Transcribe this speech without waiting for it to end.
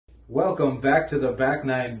Welcome back to the Back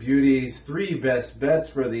Nine Beauties. 3 best bets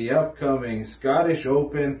for the upcoming Scottish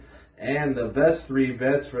Open and the best 3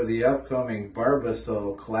 bets for the upcoming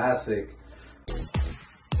Barbasol Classic.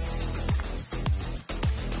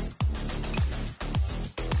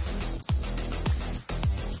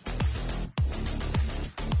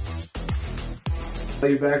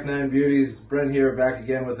 Hey Back Nine Beauties, Brent here, back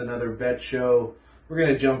again with another bet show. We're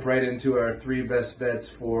going to jump right into our 3 best bets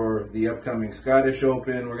for the upcoming Scottish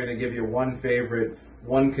Open. We're going to give you 1 favorite,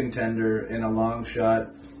 1 contender, and a long shot.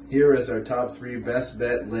 Here is our top 3 best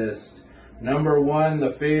bet list. Number 1,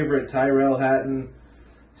 the favorite, Tyrrell Hatton,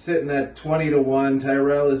 sitting at 20-1.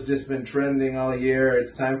 Tyrrell has just been trending all year.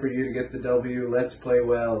 It's time for you to get the W. Let's play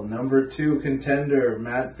well. Number 2, contender,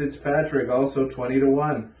 Matt Fitzpatrick, also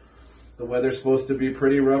 20-1. The weather's supposed to be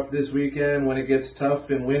pretty rough this weekend. When it gets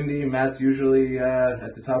tough and windy, Matt's usually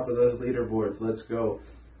at the top of those leaderboards. Let's go.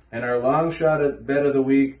 And our long shot at bet of the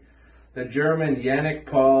week, the German Yannick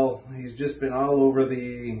Paul. He's just been all over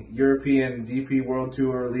the European DP World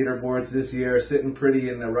Tour leaderboards this year, sitting pretty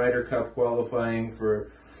in the Ryder Cup qualifying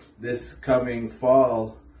for this coming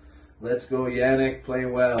fall. Let's go, Yannick. Play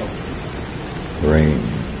well. Rain,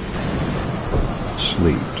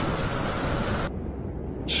 sleet,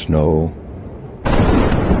 snow,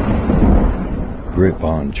 grip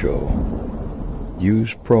poncho.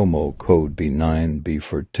 Use promo code B9B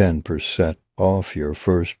for 10% off your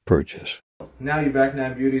first purchase. Now, you Back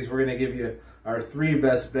Nine Beauties, we're going to give you our 3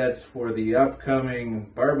 best bets for the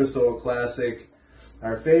upcoming Barbasol Classic.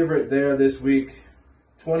 Our favorite there this week,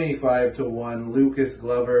 25-1, Lucas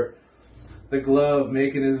Glover. The glove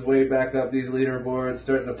making his way back up these leaderboards,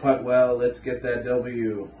 starting to putt well. Let's get that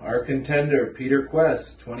W. Our contender, Peter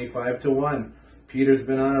Quest, 25-1. Peter's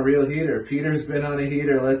been on a real heater. Peter's been on a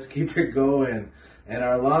heater. Let's keep it going. And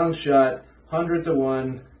our long shot,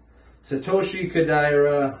 100-1. Satoshi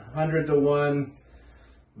Kodaira, 100-1.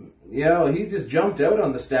 Yeah, he just jumped out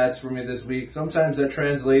on the stats for me this week. Sometimes that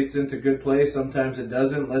translates into good play. Sometimes it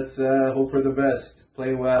doesn't. Let's hope for the best.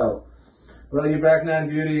 Play well. Well, you Back Nine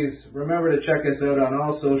Beauties, remember to check us out on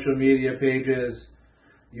all social media pages.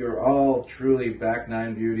 You're all truly Back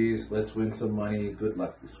Nine Beauties. Let's win some money. Good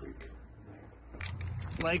luck this week.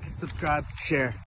 Like, subscribe, share.